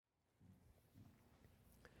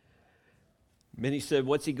Many said,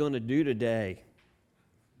 what's he going to do today?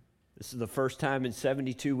 This is the first time in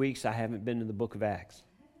 72 weeks I haven't been in the book of Acts.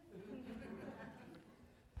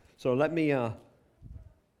 So let me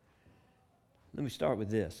start with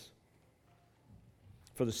this.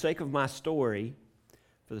 For the sake of my story,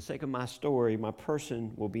 my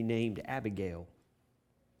person will be named Abigail.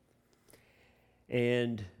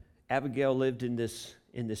 And Abigail lived in this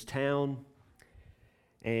town,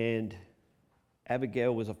 and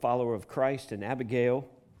Abigail was a follower of Christ, and Abigail,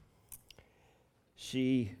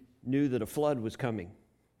 she knew that a flood was coming.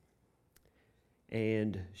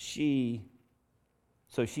 And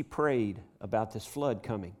so she prayed about this flood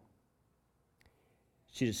coming.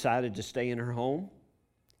 She decided to stay in her home.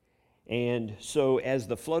 And so as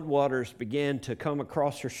the floodwaters began to come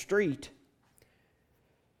across her street,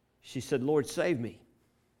 she said, Lord, save me.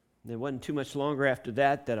 And it wasn't too much longer after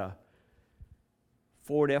that a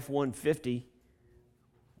Ford F-150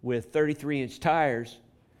 with 33-inch tires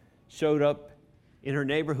showed up in her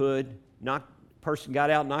neighborhood. Person got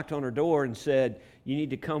out, knocked on her door, and said, you need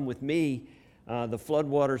to come with me. The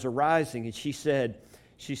floodwaters are rising. And she said,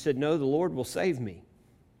 no, the Lord will save me.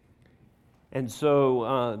 And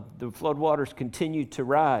so the floodwaters continued to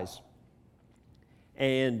rise.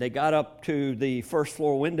 And they got up to the first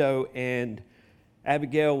floor window, and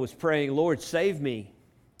Abigail was praying, Lord, save me.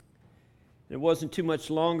 It wasn't too much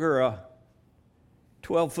longer, a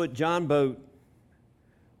 12-foot John boat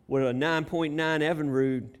with a 9.9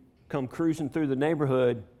 Evinrude come cruising through the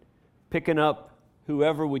neighborhood, picking up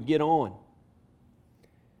whoever would get on.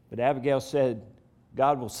 But Abigail said,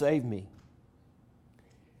 God will save me.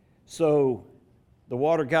 So the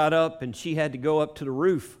water got up, and she had to go up to the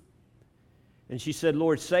roof. And she said,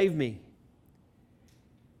 Lord, save me.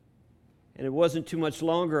 And it wasn't too much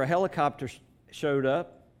longer, a helicopter showed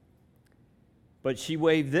up, but she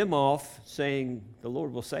waved them off, saying, the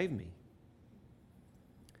Lord will save me.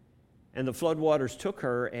 And the floodwaters took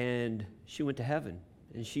her, and she went to heaven.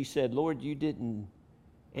 And she said, Lord, you didn't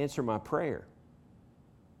answer my prayer.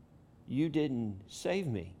 You didn't save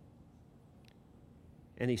me.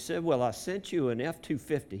 And he said, well, I sent you an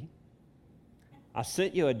F-250. I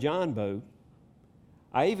sent you a John boat.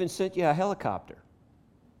 I even sent you a helicopter.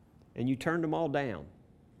 And you turned them all down.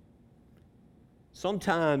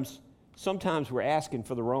 Sometimes we're asking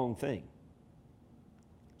for the wrong thing.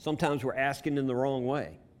 Sometimes we're asking in the wrong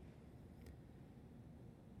way.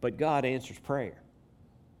 But God answers prayer.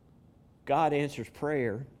 God answers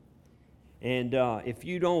prayer. And if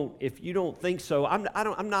you don't think so, I'm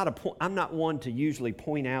not one to usually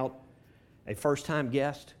point out a first-time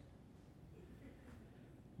guest.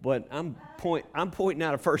 But I'm pointing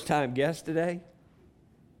out a first-time guest today.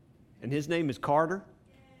 And his name is Carter.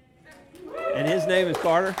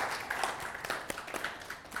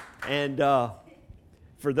 And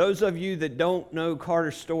for those of you that don't know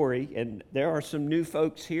Carter's story, and there are some new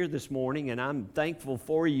folks here this morning, and I'm thankful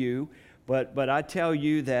for you, but I tell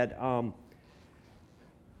you that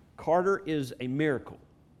Carter is a miracle.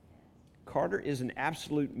 Carter is an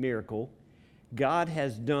absolute miracle. God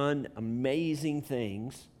has done amazing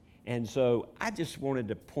things. And so I just wanted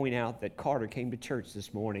to point out that Carter came to church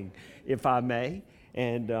this morning, if I may.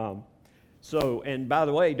 And and by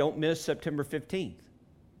the way, don't miss September 15th.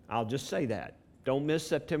 I'll just say that. Don't miss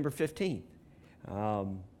September 15th.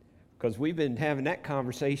 Because we've been having that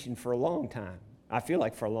conversation for a long time. I feel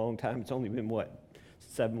like for a long time. It's only been,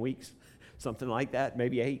 7 weeks? Something like that,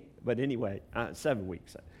 maybe 8. But anyway, 7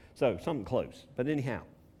 weeks. So something close. But anyhow.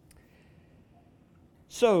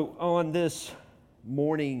 So on this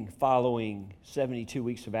morning following 72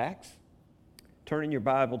 weeks of Acts, turn in your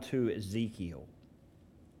Bible to Ezekiel.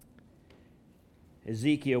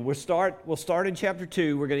 We'll start in chapter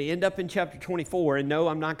 2. We're going to end up in chapter 24. And no,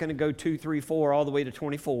 I'm not going to go 2, 3, 4 all the way to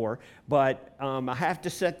 24. But I have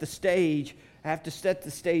to set the stage.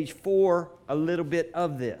 For a little bit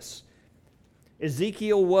of this.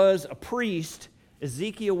 Ezekiel was a priest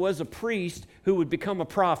who would become a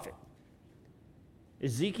prophet.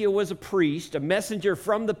 Ezekiel was a priest, a messenger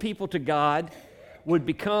from the people to God, would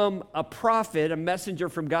become a prophet, a messenger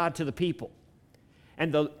from God to the people.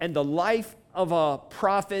 And the life of a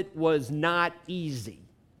prophet was not easy.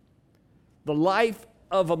 The life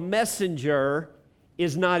of a messenger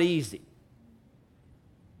is not easy.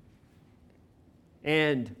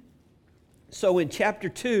 And so in chapter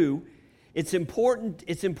 2, it's important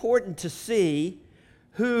to see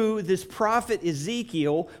who this prophet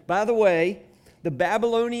Ezekiel, by the way, the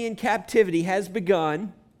Babylonian captivity has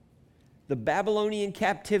begun. And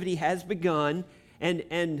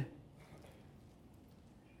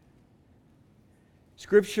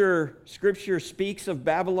Scripture speaks of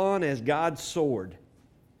Babylon as God's sword.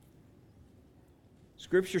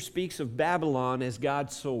 Scripture speaks of Babylon as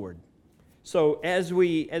God's sword. So as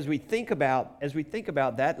we think about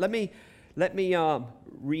that, let me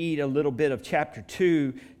read a little bit of chapter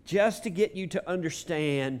 2 just to get you to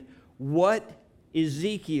understand what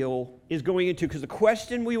Ezekiel is going into. Because the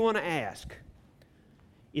question we want to ask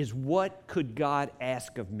is, what could God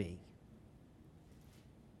ask of me?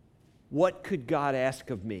 What could God ask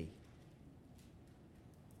of me?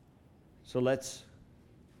 So let's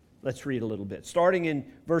read a little bit. Starting in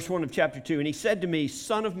verse 1 of chapter 2. And he said to me,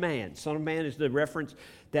 Son of man. Son of man is the reference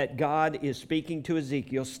that God is speaking to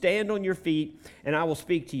Ezekiel. Stand on your feet, and I will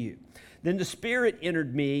speak to you. Then the Spirit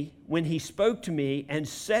entered me when he spoke to me and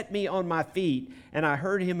set me on my feet, and I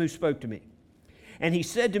heard him who spoke to me. And he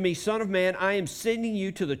said to me, Son of man, I am sending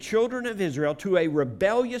you to the children of Israel, to a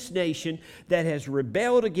rebellious nation that has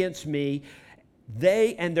rebelled against me.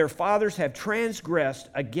 They and their fathers have transgressed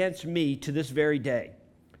against me to this very day.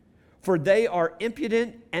 For they are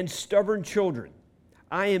impudent and stubborn children.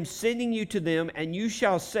 I am sending you to them, and you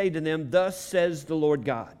shall say to them, Thus says the Lord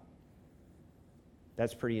God.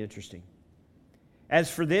 That's pretty interesting. As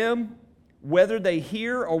for them, whether they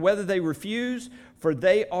hear or whether they refuse, for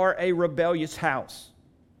they are a rebellious house.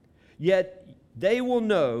 Yet they will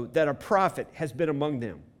know that a prophet has been among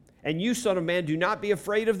them. And you, son of man, do not be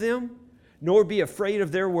afraid of them, nor be afraid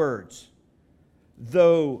of their words.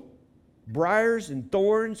 Though briars and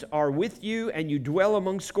thorns are with you, and you dwell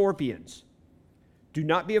among scorpions. Do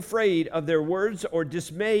not be afraid of their words or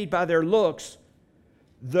dismayed by their looks,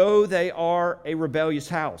 though they are a rebellious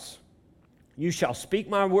house. You shall speak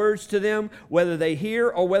my words to them, whether they hear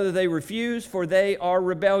or whether they refuse, for they are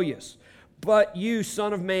rebellious. But you,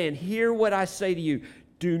 son of man, hear what I say to you.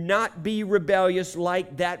 Do not be rebellious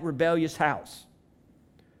like that rebellious house.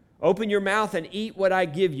 Open your mouth and eat what I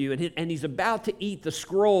give you. And he's about to eat the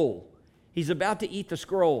scroll. He's about to eat the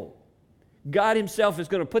scroll. God himself is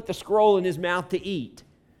going to put the scroll in his mouth to eat.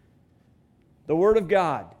 The Word of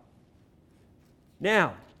God.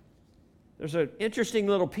 Now, there's an interesting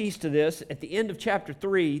little piece to this at the end of chapter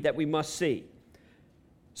 3 that we must see.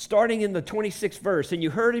 Starting in the 26th verse, and you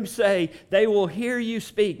heard him say, they will hear you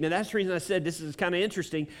speak. Now, that's the reason I said this is kind of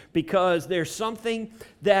interesting, because there's something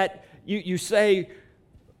that you say,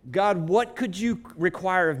 God, what could you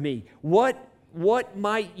require of me? What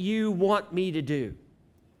might you want me to do?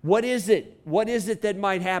 What is it? What is it that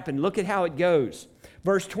might happen? Look at how it goes.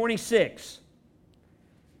 Verse 26.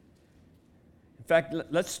 In fact,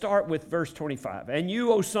 let's start with verse 25. And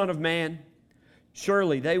you, O son of man,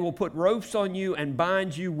 surely they will put ropes on you and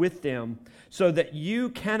bind you with them, so that you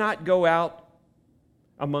cannot go out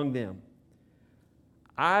among them.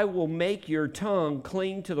 I will make your tongue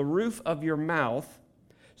cling to the roof of your mouth,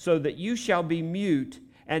 so that you shall be mute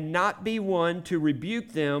and not be one to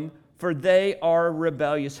rebuke them, for they are a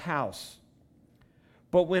rebellious house.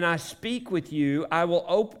 But when I speak with you, I will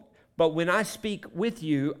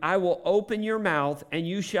open your mouth, and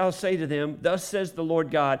you shall say to them, Thus says the Lord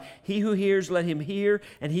God, He who hears, let him hear,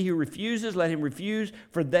 and he who refuses, let him refuse,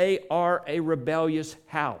 for they are a rebellious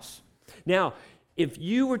house. Now, if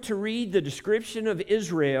you were to read the description of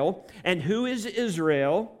Israel, and who is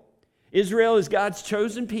Israel? Israel is God's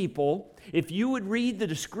chosen people. If you would read the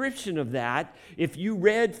description of that, if you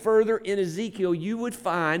read further in Ezekiel, you would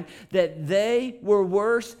find that they were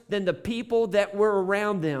worse than the people that were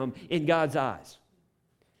around them in God's eyes.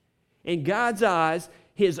 In God's eyes,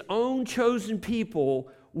 his own chosen people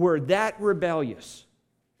were that rebellious,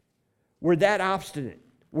 were that obstinate,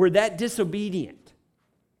 were that disobedient.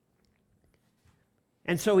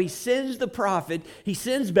 And so he sends the prophet, he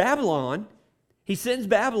sends Babylon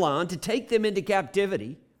to take them into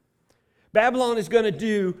captivity. Babylon is going to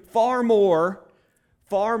do far more,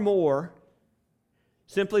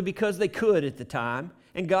 simply because they could at the time,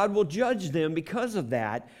 and God will judge them because of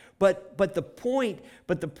that. But the point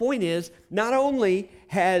is, not only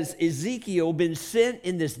has Ezekiel been sent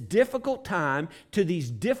in this difficult time to these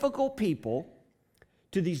difficult people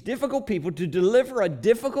to deliver a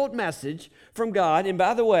difficult message from God, and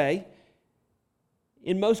by the way,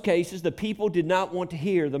 in most cases, the people did not want to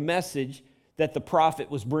hear the message that the prophet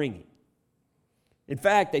was bringing. In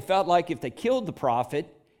fact, they felt like if they killed the prophet,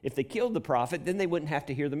 then they wouldn't have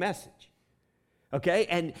to hear the message.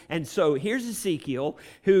 Okay? And so here's Ezekiel,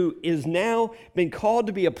 who is now been called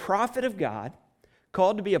to be a prophet of God,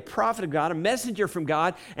 a messenger from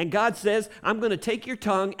God, and God says, I'm going to take your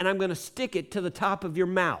tongue and I'm going to stick it to the top of your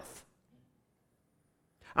mouth.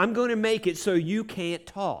 I'm going to make it so you can't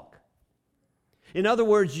talk. In other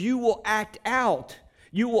words, you will act out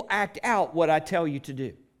what I tell you to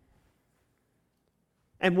do.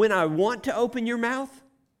 And when I want to open your mouth,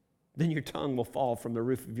 then your tongue will fall from the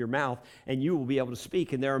roof of your mouth and you will be able to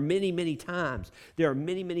speak. And there are many, many times,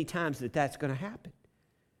 that that's going to happen.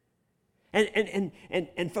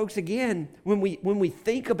 And folks, again, when we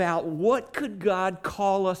think about what could God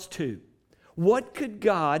call us to, what could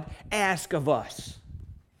God ask of us?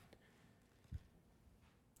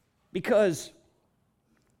 Because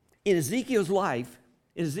in Ezekiel's life,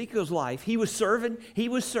 he was serving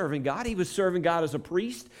God. He was serving God as a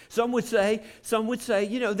priest. Some would say,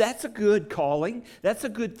 that's a good calling. That's a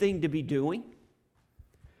good thing to be doing.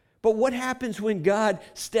 But what happens when God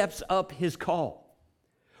steps up his call?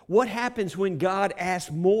 What happens when God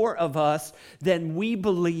asks more of us than we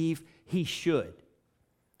believe he should?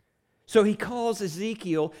 So he calls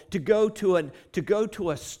Ezekiel to go to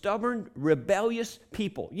a stubborn, rebellious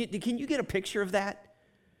people. Can you get a picture of that?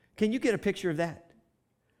 Can you get a picture of that?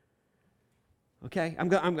 Okay, I'm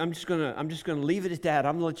just gonna leave it at that.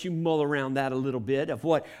 I'm gonna let you mull around that a little bit of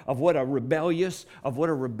what a rebellious,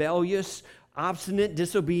 obstinate,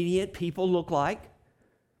 disobedient people look like.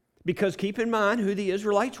 Because keep in mind who the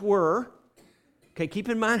Israelites were. Okay, keep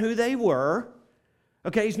in mind who they were.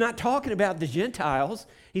 Okay, he's not talking about the Gentiles.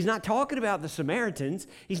 He's not talking about the Samaritans.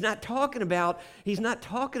 He's not talking about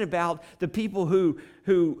the people who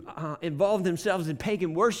involved themselves in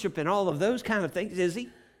pagan worship and all of those kind of things, is he?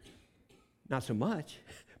 Not so much.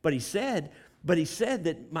 But he said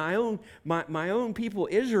that my own people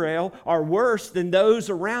Israel are worse than those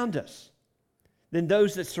around us, than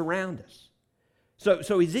those that surround us.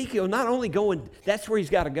 So Ezekiel not only going, that's where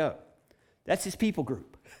he's got to go. That's his people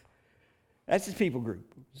group. That's his people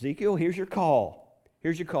group. Ezekiel, here's your call.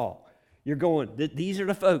 Here's your call. You're going, these are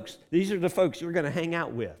the folks. These are the folks you're going to hang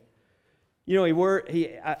out with. You know,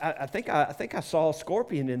 I think I saw a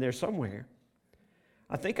scorpion in there somewhere.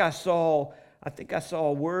 I think I saw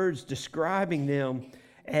words describing them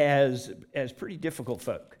as pretty difficult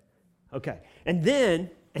folk. Okay. And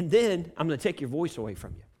then I'm going to take your voice away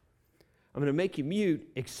from you. I'm going to make you mute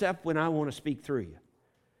except when I want to speak through you.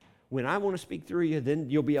 When I want to speak through you, then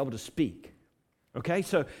you'll be able to speak. Okay?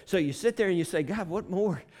 So you sit there and you say, God, what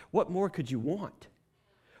more could you want?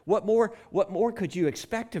 What more could you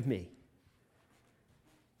expect of me?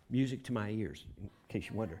 Music to my ears, in case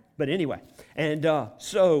you wonder. But anyway, and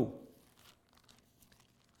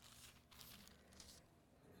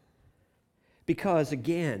because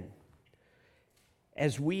again,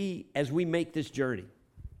 as we make this journey,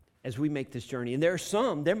 and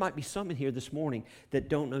there might be some in here this morning that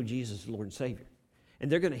don't know Jesus as Lord and Savior.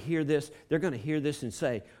 And they're going to hear this and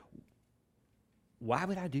say, why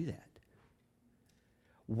would I do that?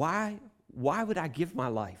 Why would I give my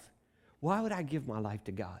life? Why would I give my life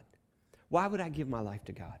to God? Why would I give my life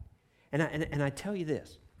to God? And I tell you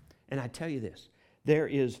this, there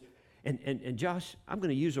is, and Josh, I'm going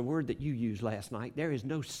to use a word that you used last night. There is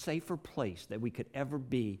no safer place that we could ever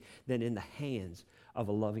be than in the hands of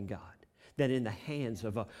a loving God, than in the hands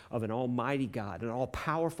of an almighty God, an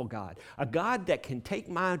all-powerful God, a God that can take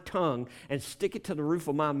my tongue and stick it to the roof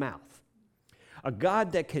of my mouth, a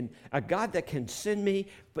God that can send me,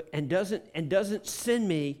 and doesn't send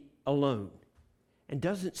me alone,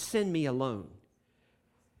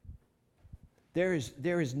 There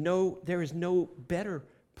is no better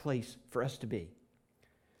place for us to be.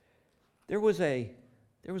 There was a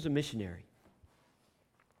missionary.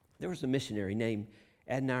 There was a missionary named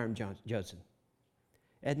Adoniram Judson.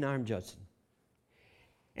 Adoniram Judson.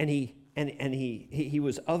 And he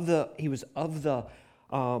was of the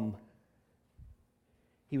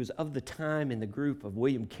time in the group of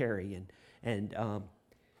William Carey, and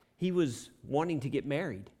he was wanting to get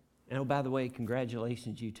married. And oh, by the way,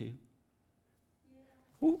 congratulations, you two.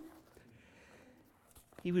 Ooh.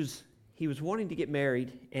 He was wanting to get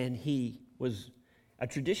married, and he was a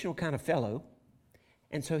traditional kind of fellow.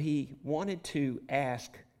 And so he wanted to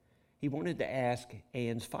ask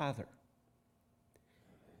Anne's father.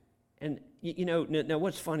 And you know, now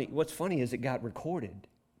what's funny is it got recorded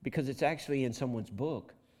because it's actually in someone's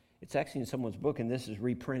book. It's actually in someone's book, and this is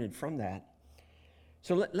reprinted from that.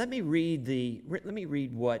 So let me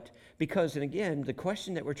read what, because, and again, the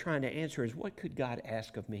question that we're trying to answer is, what could God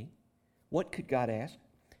ask of me? What could God ask?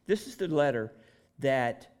 This is the letter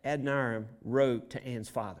that Adoniram wrote to Anne's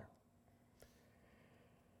father.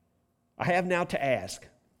 I have now to ask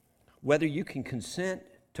whether you can consent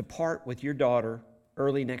to part with your daughter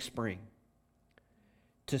early next spring,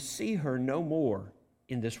 to see her no more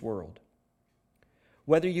in this world.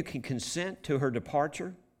 Whether you can consent to her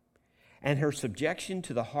departure and her subjection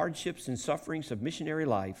to the hardships and sufferings of missionary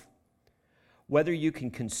life, whether you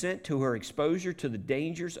can consent to her exposure to the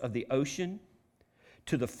dangers of the ocean,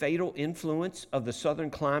 to the fatal influence of the southern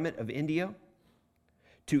climate of India,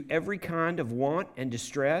 to every kind of want and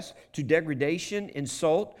distress, to degradation,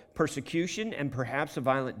 insult, persecution, and perhaps a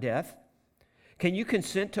violent death? Can you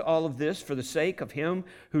consent to all of this for the sake of him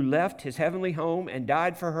who left his heavenly home and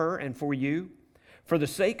died for her and for you, for the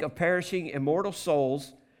sake of perishing immortal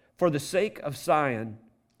souls, for the sake of Zion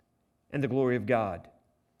and the glory of God?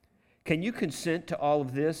 Can you consent to all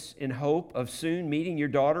of this in hope of soon meeting your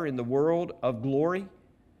daughter in the world of glory,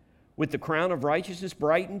 with the crown of righteousness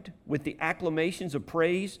brightened, with the acclamations of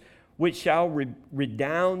praise which shall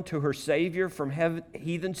redound to her Savior from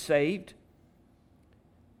heathen saved,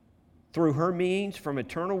 through her means from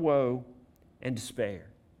eternal woe and despair?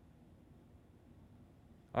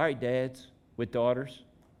 All right, dads with daughters,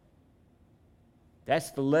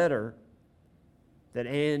 that's the letter that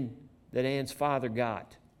Ann's father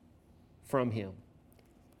got from him.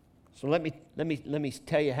 So let me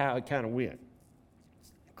tell you how it kind of went.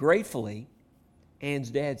 Gratefully, Ann's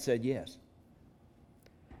dad said yes.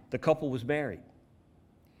 The couple was married,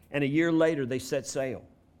 and a year later they set sail.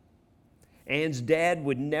 Ann's dad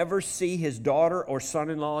would never see his daughter or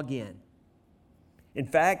son-in-law again. In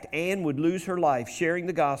fact, Ann would lose her life sharing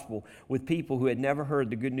the gospel with people who had never heard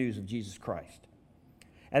the good news of Jesus Christ.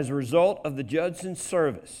 As a result of the Judson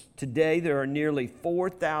service, today there are nearly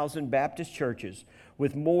 4,000 Baptist churches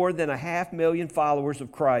with more than 500,000 followers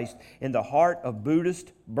of Christ in the heart of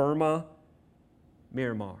Buddhist Burma,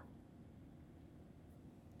 Myanmar.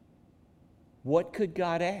 What could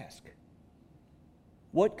God ask?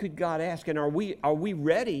 What could God ask? And are we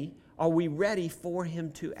ready? Are we ready for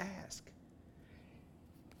him to ask?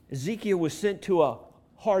 Ezekiel was sent to a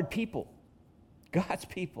hard people, God's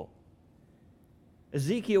people.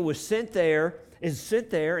 Ezekiel was sent there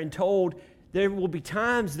and told, there will be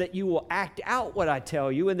times that you will act out what I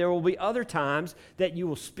tell you, and there will be other times that you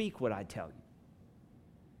will speak what I tell you.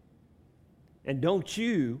 And don't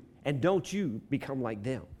you become like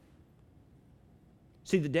them.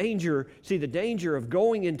 See the danger of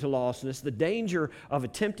going into lostness, the danger of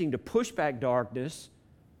attempting to push back darkness.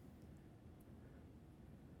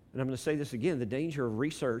 And I'm going to say this again, the danger of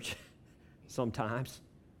research sometimes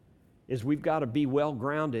is we've got to be well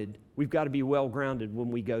grounded. We've got to be well grounded when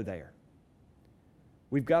we go there.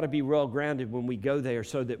 We've got to be well grounded when we go there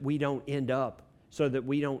so that we don't end up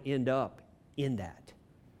in that.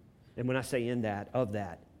 And when I say in that, of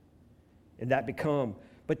that. And that become,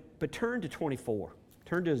 but turn to 24.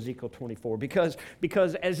 Turn to Ezekiel 24,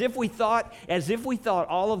 because as if we thought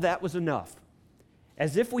all of that was enough,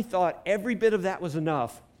 as if we thought every bit of that was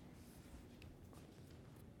enough,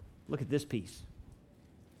 look at this piece.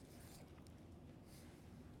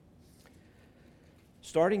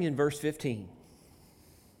 Starting in verse 15.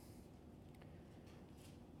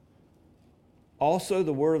 Also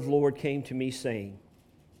the word of the Lord came to me, saying,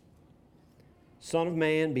 Son of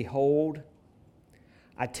man, behold,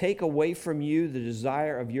 I take away from you the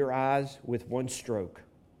desire of your eyes with one stroke.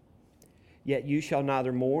 Yet you shall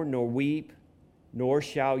neither mourn nor weep, nor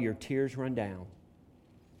shall your tears run down.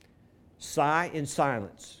 Sigh in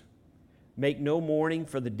silence. Make no mourning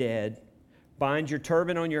for the dead. Bind your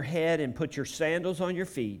turban on your head and put your sandals on your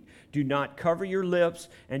feet. Do not cover your lips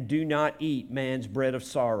and do not eat man's bread of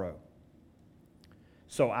sorrow.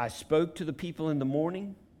 So I spoke to the people in the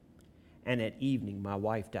morning, and at evening my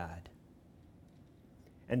wife died.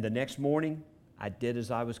 And the next morning I did as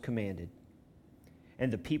I was commanded.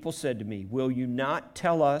 And the people said to me, Will you not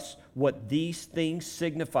tell us what these things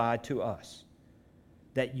signify to us,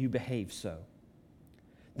 that you behave so?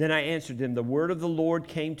 Then I answered them, The word of the Lord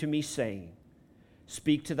came to me, saying,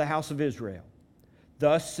 Speak to the house of Israel.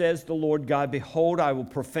 Thus says the Lord God, Behold, I will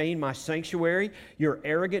profane my sanctuary, your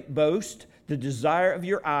arrogant boast, the desire of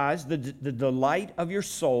your eyes, the delight of your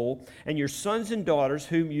soul, and your sons and daughters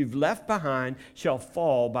whom you've left behind shall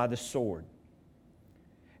fall by the sword.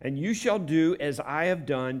 And you shall do as I have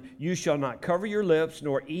done. You shall not cover your lips,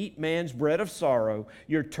 nor eat man's bread of sorrow.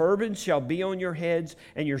 Your turbans shall be on your heads,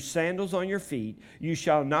 and your sandals on your feet. You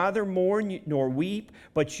shall neither mourn nor weep,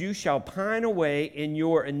 but you shall pine away in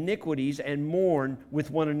your iniquities and mourn with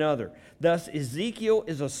one another. Thus Ezekiel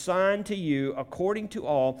is a sign to you, according to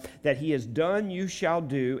all that he has done you shall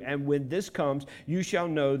do, and when this comes, you shall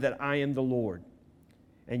know that I am the Lord.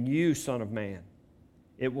 And you, son of man,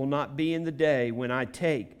 it will not be in the day when I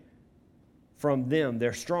take from them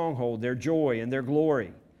their stronghold, their joy, and their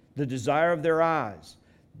glory, the desire of their eyes,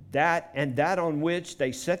 that on which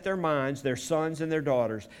they set their minds, their sons and their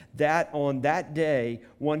daughters, that on that day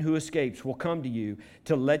one who escapes will come to you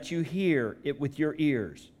to let you hear it with your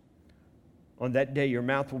ears. On that day your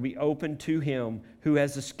mouth will be opened to him who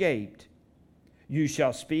has escaped. You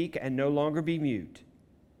shall speak and no longer be mute.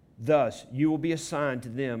 Thus you will be a sign to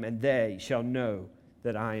them, and they shall know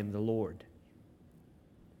that I am the Lord.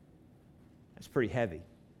 That's pretty heavy.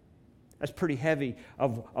 That's pretty heavy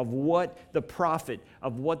of what the prophet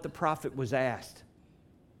was asked.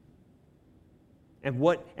 And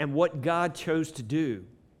what God chose to do.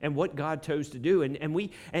 And what God chose to do.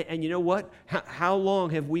 And you know what? How long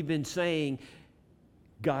have we been saying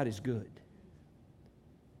God is good?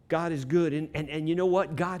 God is good. And you know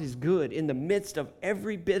what? God is good in the midst of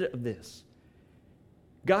every bit of this.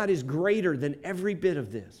 God is greater than every bit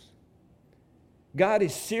of this. God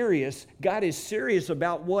is serious. God is serious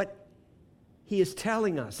about what He is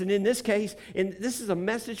telling us. And in this case, this is a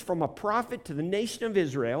message from a prophet to the nation of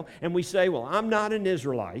Israel. And we say, well, I'm not an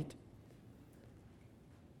Israelite.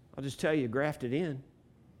 I'll just tell you, grafted in.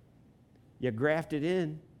 You grafted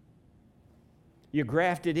in. You're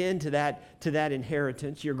grafted into that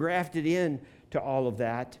inheritance. You're grafted in to all of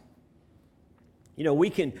that. You know, we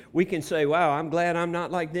can say, wow, I'm glad I'm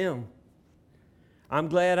not like them. I'm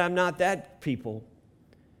glad I'm not that people.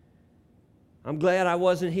 I'm glad I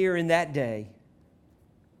wasn't here in that day.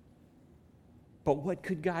 But what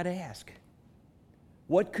could God ask?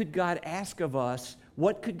 What could God ask of us?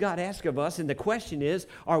 What could God ask of us? And the question is,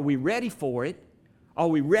 are we ready for it? Are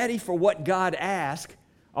we ready for what God asked?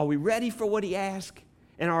 Are we ready for what He asked?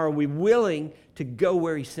 And are we willing to go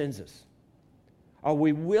where He sends us? Are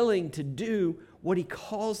we willing to do what He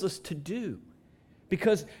calls us to do?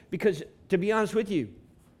 Because to be honest with you,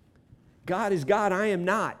 God is God, I am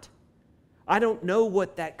not. I don't know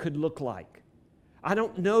what that could look like. I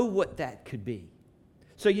don't know what that could be.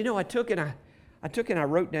 So, you know, I took and I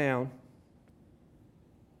wrote down,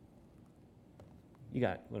 you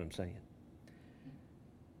got what I'm saying,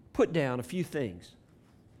 put down a few things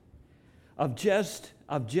of just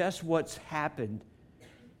what's happened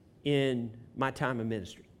in my time of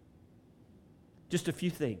ministry. Just a few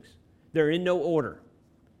things. They're in no order.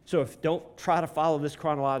 So don't try to follow this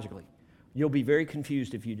chronologically. You'll be very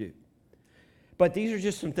confused if you do. But these are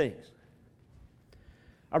just some things.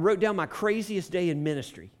 I wrote down my craziest day in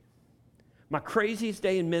ministry. My craziest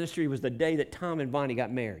day in ministry was the day that Tom and Bonnie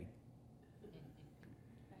got married.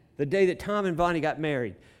 The day that Tom and Bonnie got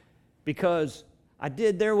married. Because I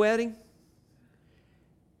did their wedding,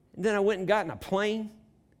 and then I went and got in a plane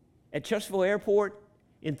at Churchville Airport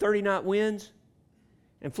in 30-knot winds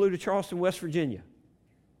and flew to Charleston, West Virginia.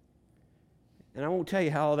 And I won't tell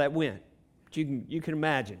you how all that went, but you can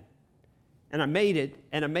imagine. And I made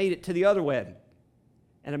it to the other wedding.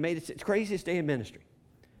 And I made it to the craziest day in ministry.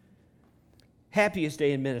 Happiest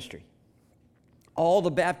day in ministry. All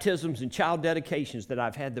the baptisms and child dedications that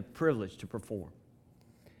I've had the privilege to perform.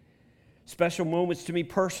 Special moments to me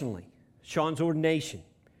personally. Sean's ordination.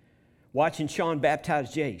 Watching Sean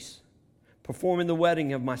baptize Jace. Performing the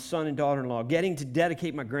wedding of my son and daughter-in-law. Getting to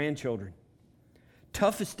dedicate my grandchildren.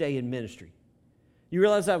 Toughest day in ministry. You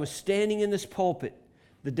realize I was standing in this pulpit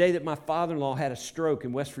the day that my father-in-law had a stroke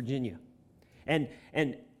in West Virginia.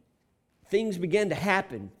 And things began to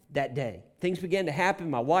happen that day. Things began to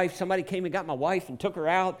happen. Somebody came and got my wife and took her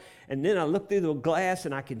out. And then I looked through the glass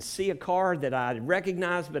and I could see a car that I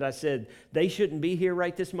recognized, but I said, they shouldn't be here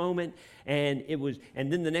right this moment. And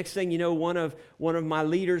then the next thing you know, one of my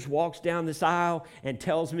leaders walks down this aisle and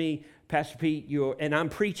tells me, Pastor Pete, and I'm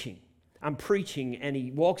preaching, and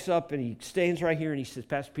he walks up and he stands right here and he says,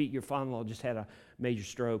 Pastor Pete, your father-in-law just had a major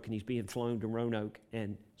stroke and he's being flown to Roanoke,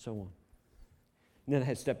 and so on. And then I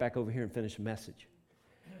had to step back over here and finish the message.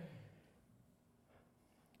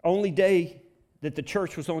 Only day that the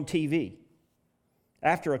church was on TV.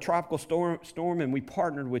 After a tropical storm, and we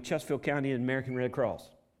partnered with Chesterfield County and American Red Cross.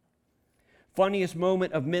 Funniest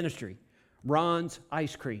moment of ministry, Ron's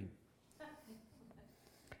ice cream.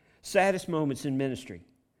 Saddest moments in ministry,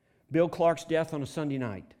 Bill Clark's death on a Sunday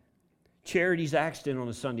night. Charity's accident on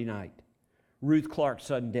a Sunday night. Ruth Clark's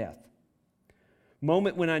sudden death.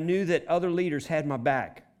 Moment when I knew that other leaders had my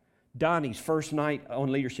back. Donnie's first night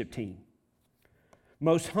on leadership team.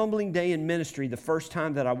 Most humbling day in ministry, the first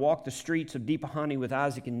time that I walked the streets of Deepahani with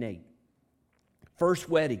Isaac and Nate. First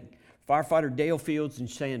wedding, firefighter Dale Fields and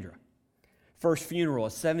Sandra. First funeral, a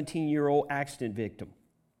 17-year-old accident victim.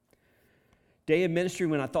 Day of ministry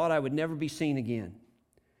when I thought I would never be seen again.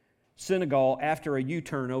 Senegal after a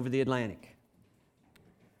U-turn over the Atlantic.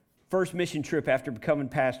 First mission trip after becoming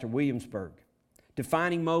pastor, Williamsburg.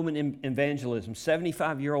 Defining moment in evangelism.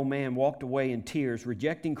 75-year-old man walked away in tears,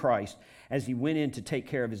 rejecting Christ as he went in to take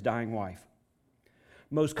care of his dying wife.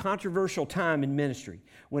 Most controversial time in ministry,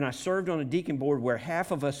 when I served on a deacon board where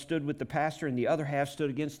half of us stood with the pastor and the other half stood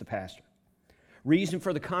against the pastor. Reason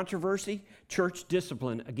for the controversy? Church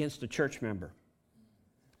discipline against a church member.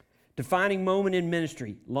 Defining moment in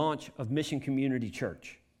ministry, launch of Mission Community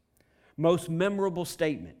Church. most memorable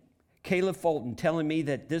statement. Caleb Fulton telling me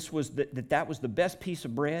that that was the best piece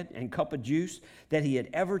of bread and cup of juice that he had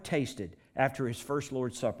ever tasted after his first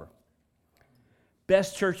Lord's Supper.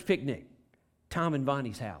 Best church picnic, Tom and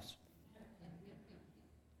Bonnie's house.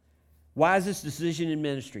 Wisest decision in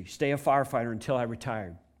ministry, stay a firefighter until I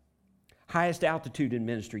retired. Highest altitude in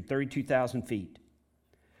ministry, 32,000 feet.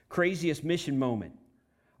 Craziest mission moment,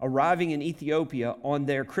 arriving in Ethiopia on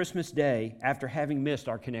their Christmas day after having missed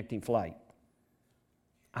our connecting flight.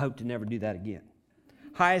 I hope to never do that again.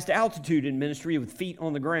 Highest altitude in ministry with feet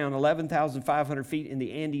on the ground, 11,500 feet in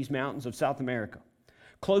the Andes Mountains of South America.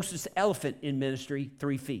 Closest elephant in ministry,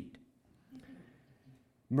 3 feet.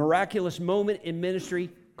 Miraculous moment in ministry,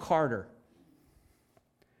 Carter.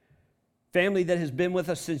 Family that has been with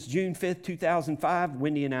us since June 5th, 2005,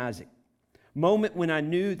 Wendy and Isaac. Moment when I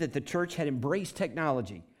knew that the church had embraced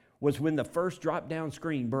technology was when the first drop-down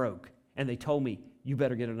screen broke, and they told me, you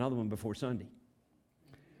better get another one before Sunday.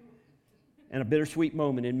 And a bittersweet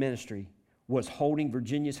moment in ministry was holding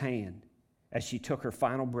Virginia's hand as she took her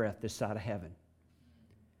final breath this side of heaven.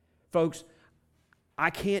 Folks, I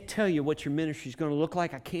can't tell you what your ministry is going to look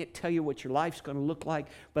like. I can't tell you what your life's going to look like.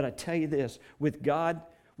 But I tell you this, with God,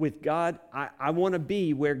 I want to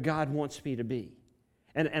be where God wants me to be.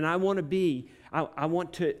 And I want to be, I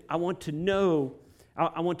want to know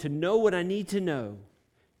what I need to know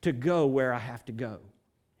to go where I have to go.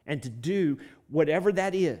 And to do whatever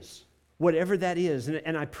that is.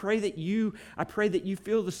 And I pray that you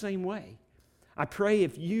feel the same way. I pray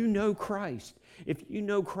if you know Christ,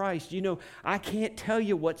 I can't tell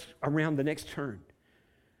you what's around the next turn.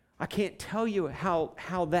 I can't tell you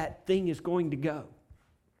how that thing is going to go.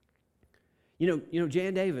 You know,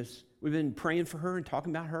 Jan Davis, we've been praying for her and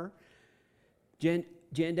talking about her. Jan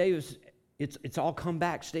Davis, it's all come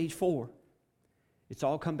back stage 4. It's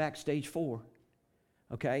all come back stage 4.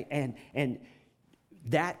 Okay? And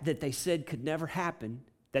that they said could never happen,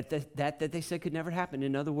 that they said could never happen.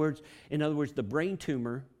 In other words, the brain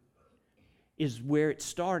tumor is where it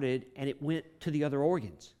started and it went to the other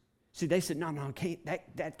organs. See, they said, no,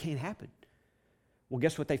 that can't happen. Well,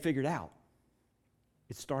 guess what they figured out?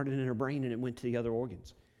 It started in her brain and it went to the other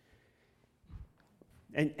organs.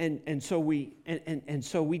 And so we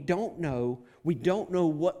don't know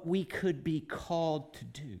what we could be called to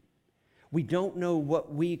do. We don't know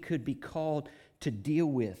what we could be called to deal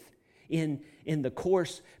with in the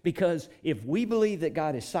course, because if we believe that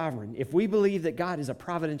God is sovereign, if we believe that God is a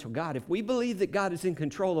providential God, if we believe that God is in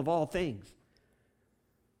control of all things,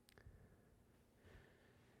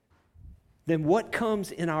 then what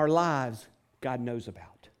comes in our lives, God knows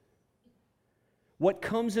about. What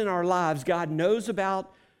comes in our lives, God knows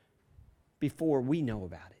about before we know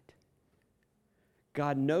about it.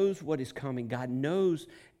 God knows what is coming. God knows.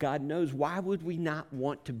 Why would we not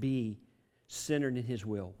want to be centered in His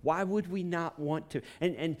will? Why would we not want to?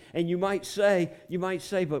 And you might say,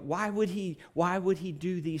 but why would He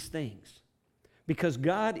do these things? Because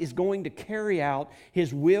God is going to carry out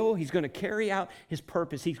His will. He's going to carry out His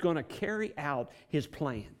purpose. He's going to carry out His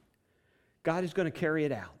plan. God is going to carry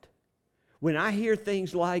it out. When I hear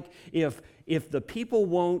things like, if the people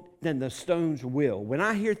won't, then the stones will. When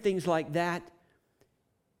I hear things like that,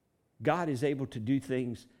 God is able to do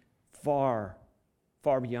things far,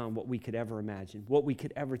 far beyond what we could ever imagine, what we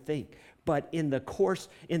could ever think. But in the course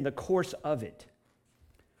of it,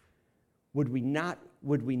 would we not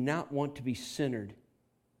want to be centered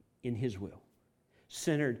in His will,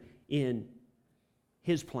 centered in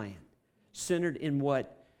His plan, centered in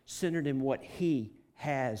what He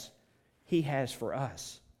has for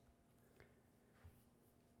us?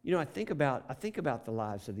 You know, I think about the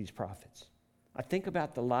lives of these prophets. I think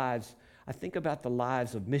about the lives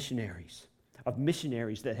of missionaries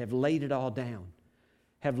that have laid it all down,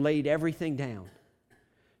 have laid everything down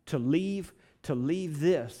to leave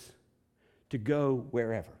this to go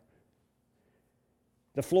wherever.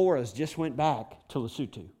 The Floras just went back to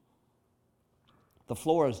Lesotho. The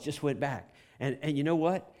Floras just went back. And you know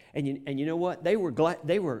what? And you know what? They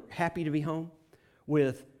were happy to be home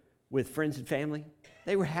with friends and family.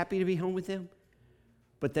 They were happy to be home with them.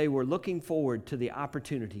 But they were looking forward to the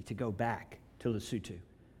opportunity to go back to Lesotho.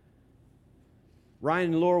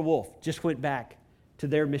 Ryan and Laura Wolf just went back to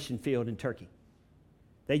their mission field in Turkey.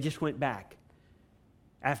 They just went back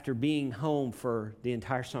after being home for the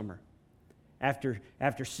entire summer. After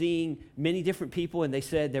seeing many different people, and they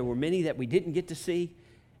said there were many that we didn't get to see,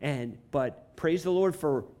 but praise the Lord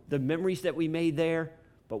for the memories that we made there,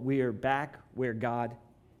 but we are back where God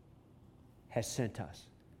has sent us.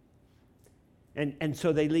 And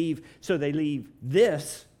so they leave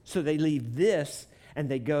this, and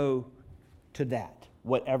they go to that.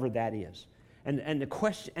 whatever that is. And the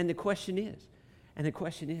question is,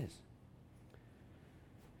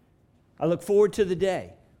 I look forward to the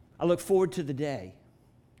day.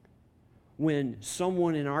 When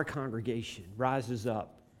someone in our congregation rises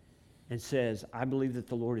up and says, I believe that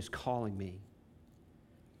the Lord is calling me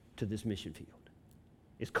to this mission field,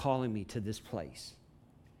 is calling me to this place.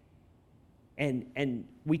 And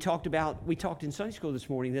we talked in Sunday school this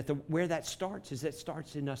morning that where that starts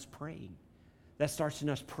in us praying. That starts in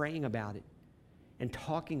us praying about it and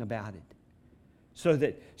talking about it. So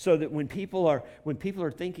that when people are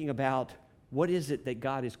thinking about what is it that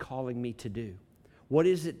God is calling me to do? What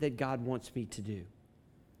is it that God wants me to do?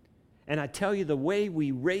 And I tell you, the way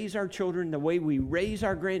we raise our children, the way we raise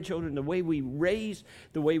our grandchildren, the way we raise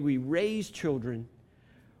children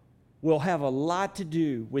will have a lot to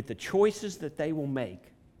do with the choices that they will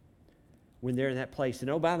make when they're in that place. And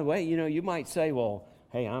oh, by the way, you might say, well,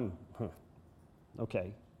 hey, I'm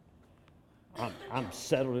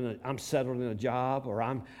settled in a job, or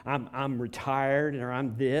I'm retired, or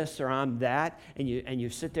I'm this, or I'm that, and you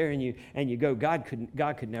sit there and you go, God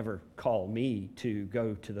could never call me to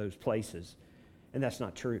go to those places. And that's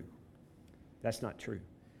not true. That's not true.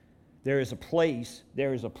 There is a place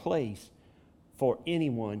for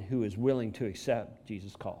anyone who is willing to accept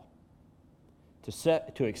Jesus' call.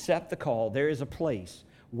 To accept the call, there is a place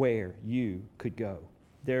where you could go.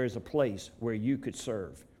 There is a place where you could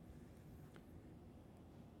serve.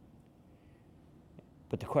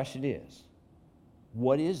 But the question is,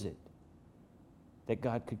 what is it that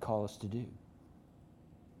God could call us to do?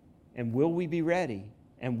 And will we be ready?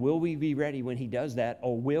 And will we be ready when He does that?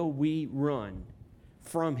 Or will we run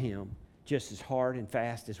from Him just as hard and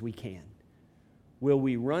fast as we can? Will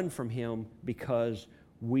we run from Him because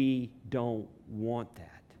we don't want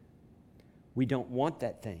that? We don't want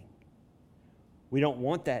that thing. We don't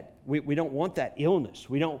want that. We don't want that illness.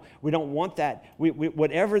 We don't want that.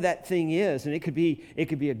 Whatever that thing is, and it could be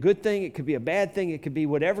a good thing. It could be a bad thing. It could be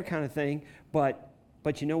whatever kind of thing. But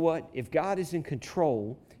you know what? If God is in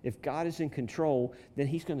control, then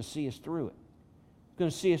He's going to see us through it. He's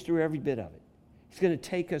going to see us through every bit of it. He's going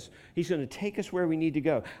to take us where we need to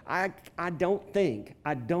go. I don't think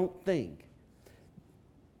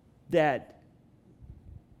that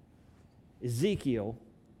Ezekiel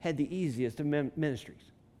had the easiest of ministries.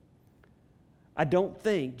 I don't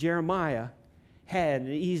think Jeremiah had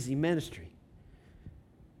an easy ministry.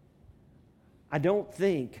 I don't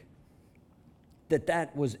think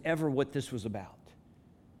that was ever what this was about.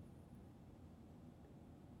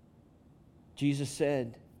 Jesus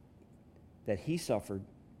said that He suffered,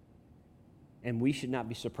 and we should not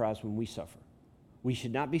be surprised when we suffer. We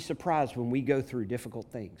should not be surprised when we go through difficult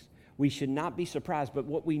things. We should not be surprised, but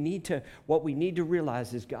what we need to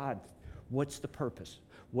realize is, God, what's the purpose?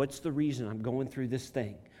 What's the reason I'm going through this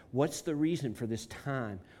thing? What's the reason for this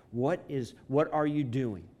time? What are you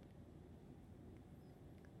doing?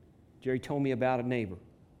 Jerry told me about a neighbor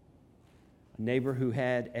who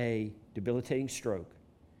had a debilitating stroke.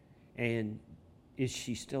 And is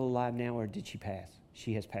she still alive now, or did she pass?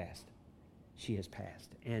 She has passed.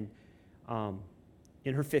 And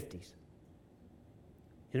in her 50s.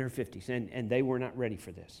 And they were not ready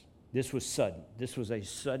for this. This was sudden. This was a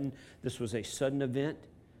sudden event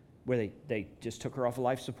where they just took her off of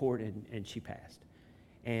life support and she passed.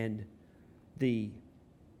 And the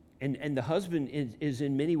husband is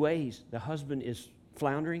in many ways, the husband is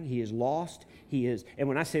floundering. He is lost. And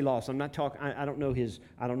when I say lost, I'm not talking. I don't know his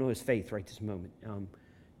faith right this moment.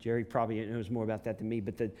 Jerry probably knows more about that than me.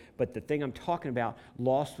 But the thing I'm talking about,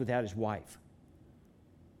 lost without his wife.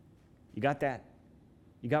 You got that?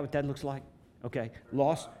 You got what that looks like? Okay,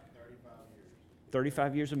 lost.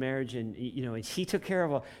 35 years of marriage, and and she took care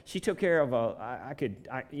of I can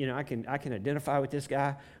identify with this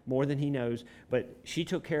guy more than he knows, but she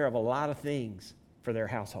took care of a lot of things for their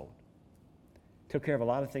household.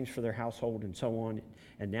 And so on,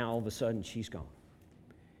 and now all of a sudden she's gone.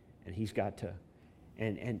 And he's got to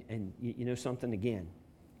and you know something again.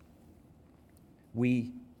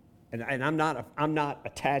 And I'm not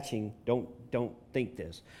attaching, don't think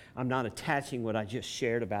this. I'm not attaching what I just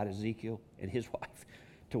shared about Ezekiel and his wife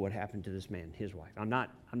to what happened to this man and his wife. I'm not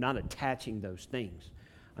attaching those things.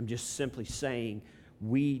 I'm just simply saying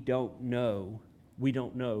we don't know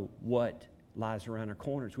what lies around our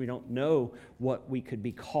corners. We don't know what we could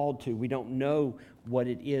be called to. We don't know what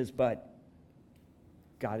it is, but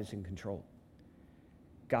God is in control.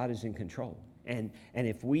 God is in control. And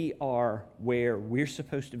if we are where we're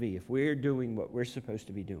supposed to be, if we're doing what we're supposed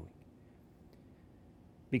to be doing,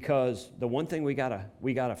 because the one thing we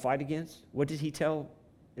gotta fight against, what did he tell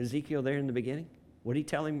Ezekiel there in the beginning? What did he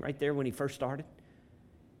tell him right there when he first started?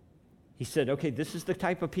 He said, okay, this is the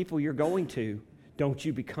type of people you're going to. Don't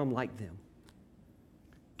you become like them.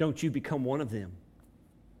 Don't you become one of them.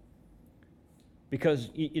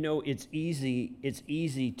 Because, it's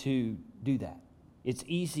easy to do that. It's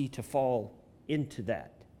easy to fall into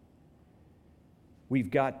that.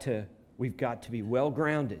 We've got to be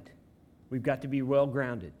well-grounded. We've got to be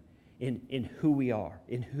well-grounded in who we are,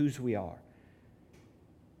 in whose we are.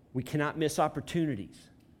 We cannot miss opportunities.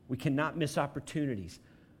 We cannot miss opportunities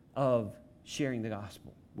of sharing the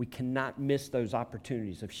gospel. We cannot miss those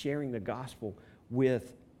opportunities of sharing the gospel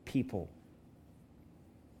with people.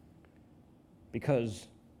 Because,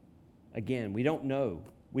 again, we don't know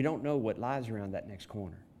what lies around that next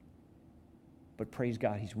corner. But praise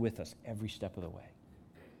God, He's with us every step of the way.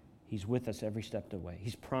 He's with us every step of the way.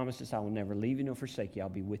 He's promised us, I will never leave you nor forsake you. I'll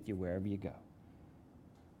be with you wherever you go.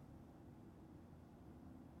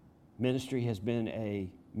 Ministry has been a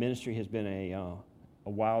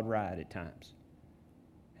wild ride at times.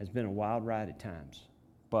 Has been a wild ride at times.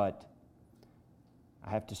 But I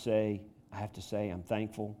have to say, I'm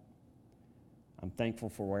thankful. I'm thankful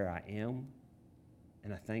for where I am,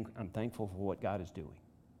 and I'm thankful for what God is doing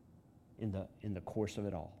in the course of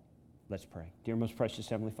it all. Let's pray. Dear most precious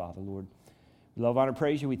Heavenly Father, Lord, we love, honor,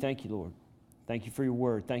 praise you. We thank you, Lord. Thank you for your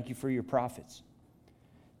word. Thank you for your prophets.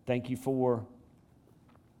 Thank you for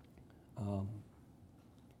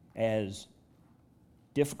as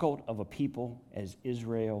difficult of a people as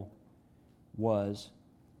Israel was,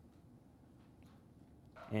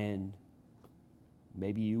 and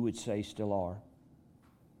maybe you would say still are.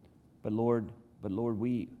 But Lord,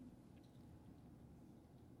 we,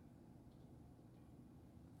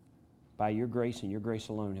 by your grace and your grace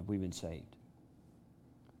alone, have we been saved.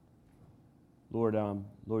 Lord,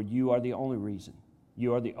 you are the only reason.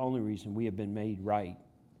 You are the only reason we have been made right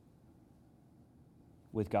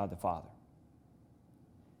with God the Father.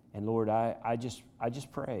 And Lord, I just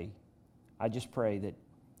pray that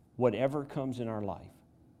whatever comes in our life,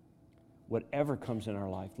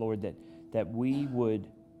 Lord, that we would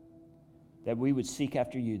seek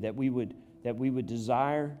after you, that we would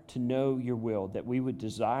desire to know your will, that we would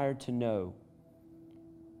desire to know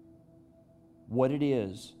what it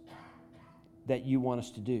is that you want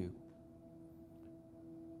us to do.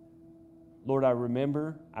 Lord, I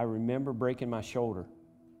remember breaking my shoulder.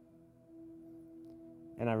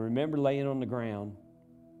 And I remember laying on the ground.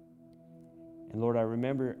 And Lord, I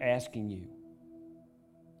remember asking you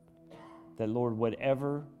that, Lord,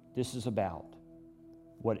 whatever this is about,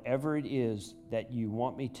 whatever it is that you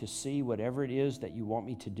want me to see, whatever it is that you want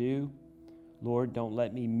me to do, Lord, don't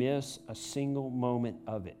let me miss a single moment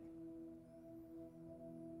of it.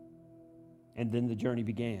 And then the journey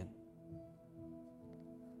began.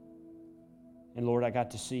 And Lord, I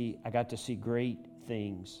got to see great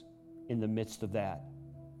things in the midst of that.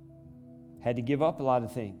 Had to give up a lot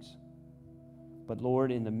of things. But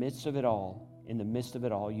Lord, in the midst of it all,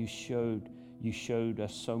 you showed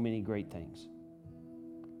us so many great things.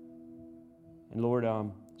 And Lord,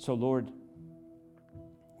 Lord,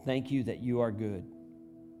 thank you that you are good.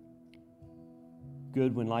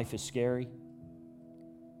 Good when life is scary.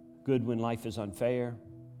 Good when life is unfair.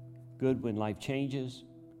 Good when life changes.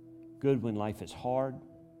 Good when life is hard.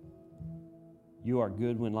 You are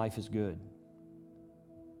good when life is good.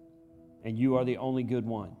 And you are the only good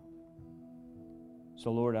one.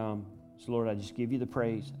 So Lord, I just give you the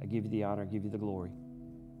praise. I give you the honor. I give you the glory.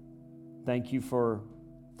 Thank you for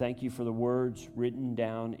the words written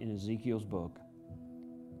down in Ezekiel's book.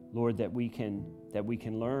 Lord, that we can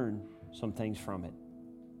learn some things from it.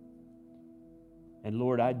 And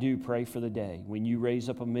Lord, I do pray for the day when you raise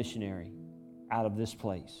up a missionary out of this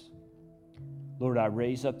place. Lord, I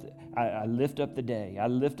lift up the day. I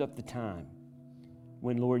lift up the time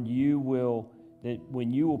when, Lord,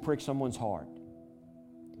 when you will prick someone's heart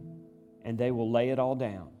and they will lay it all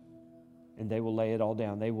down. And they will lay it all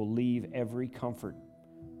down. They will leave every comfort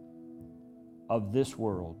of this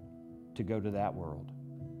world to go to that world.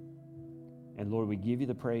 And Lord, we give you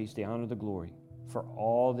the praise, the honor, the glory for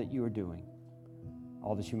all that you are doing,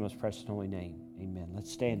 all that you most precious and holy name. Amen.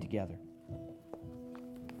 Let's stand together.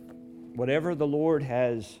 Whatever the Lord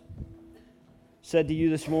has said to you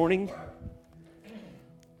this morning,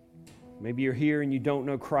 maybe you're here and you don't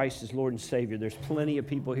know Christ as Lord and Savior. There's plenty of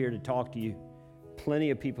people here to talk to you.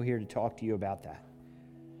 Plenty of people here to talk to you about that.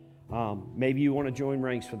 Maybe you want to join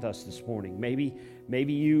ranks with us this morning.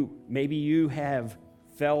 Maybe you have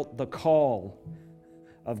felt the call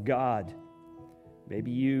of God.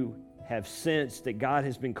 Maybe you have sensed that God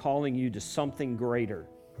has been calling you to something greater.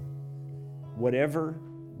 Whatever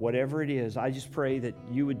it is, I just pray that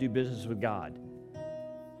you would do business with God.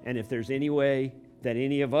 And if there's any way that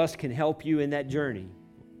any of us can help you in that journey,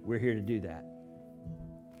 we're here to do that.